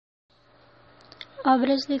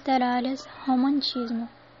Obras literárias, Romantismo.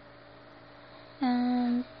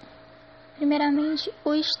 Primeiramente,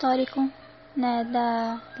 o histórico,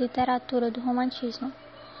 da literatura do Romantismo.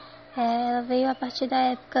 Ela veio a partir da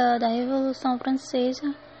época da Revolução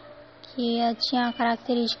Francesa, que tinha a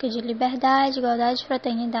característica de liberdade, igualdade e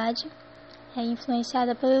fraternidade,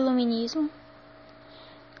 influenciada pelo Iluminismo.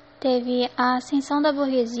 Teve a ascensão da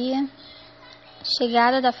burguesia,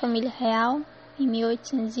 chegada da família real, em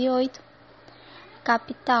 1808,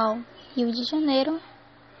 capital Rio de Janeiro,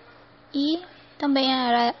 e também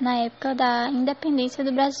era na época da independência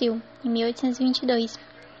do Brasil, em 1822,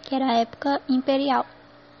 que era a época imperial.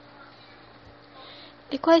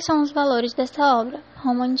 E quais são os valores dessa obra,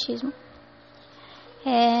 Romantismo?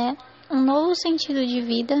 Um novo sentido de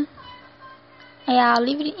vida, a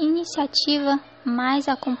livre iniciativa mais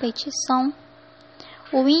a competição,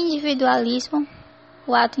 o individualismo,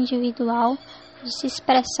 o ato individual de se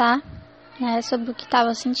expressar sobre o que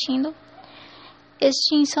estava sentindo,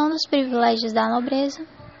 extinção dos privilégios da nobreza,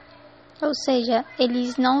 ou seja,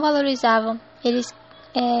 eles não valorizavam, eles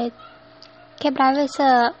quebravam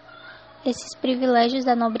esses privilégios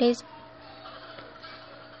da nobreza,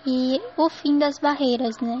 e o fim das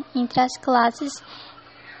barreiras entre as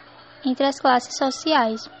classes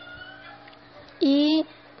sociais, e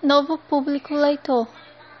novo público leitor.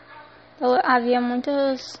 Então, havia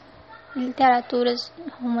muitas literaturas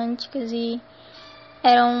românticas e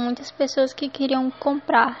eram muitas pessoas que queriam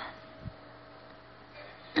comprar.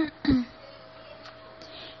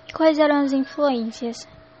 E quais eram as influências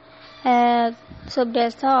sobre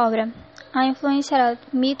essa obra? A influência era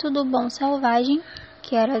o mito do bom selvagem,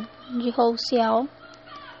 que era de Rousseau,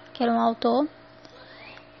 que era um autor.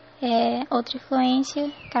 Outra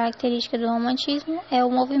influência característica do romantismo é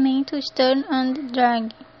o movimento Sturm und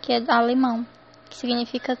Drang, que é alemão, que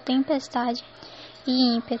significa tempestade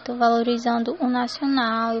e ímpeto, valorizando o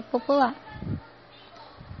nacional e o popular.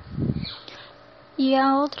 E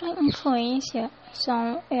a outra influência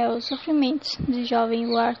são os sofrimentos do jovem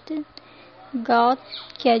Werther,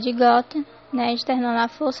 que é de Goethe, externando a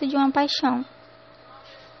força de uma paixão.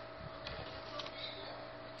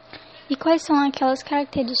 E quais são aquelas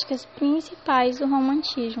características principais do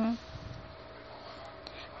romantismo?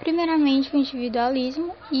 Primeiramente, o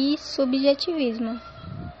individualismo e subjetivismo.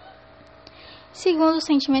 Segundo, o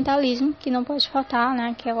sentimentalismo, que não pode faltar,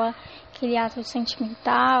 aquele ato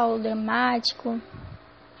sentimental, dramático.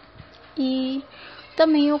 E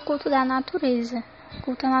também o culto da natureza. O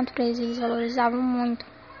culto à natureza eles valorizavam muito.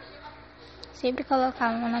 Sempre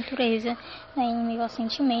colocavam a natureza em meio aos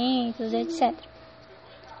sentimentos, etc.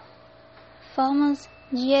 Formas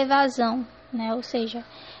de evasão, ou seja,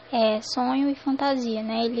 sonho e fantasia,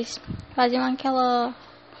 Eles faziam aquela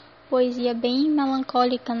poesia bem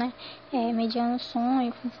melancólica, mediando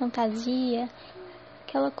sonho com fantasia,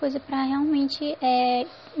 aquela coisa para realmente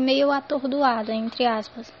meio atordoada, entre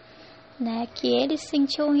aspas, que eles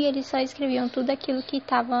sentiam e eles só escreviam tudo aquilo que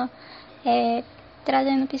estava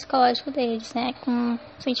trazendo o psicológico deles, com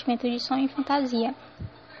sentimento de sonho e fantasia.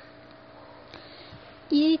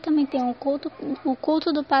 E também tem o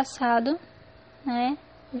culto do passado,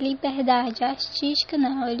 liberdade artística,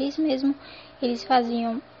 eles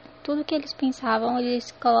faziam tudo que eles pensavam,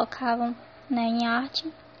 eles colocavam em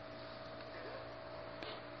arte.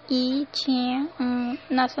 E tinha um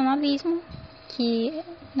nacionalismo, que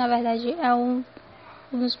na verdade é uma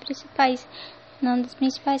das principais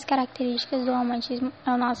características do romantismo,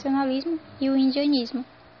 é o nacionalismo e o indianismo.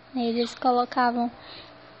 Eles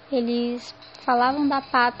falavam da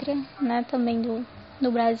pátria, também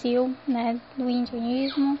do Brasil, do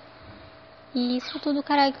indianismo, e isso tudo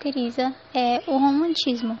caracteriza o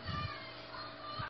romantismo.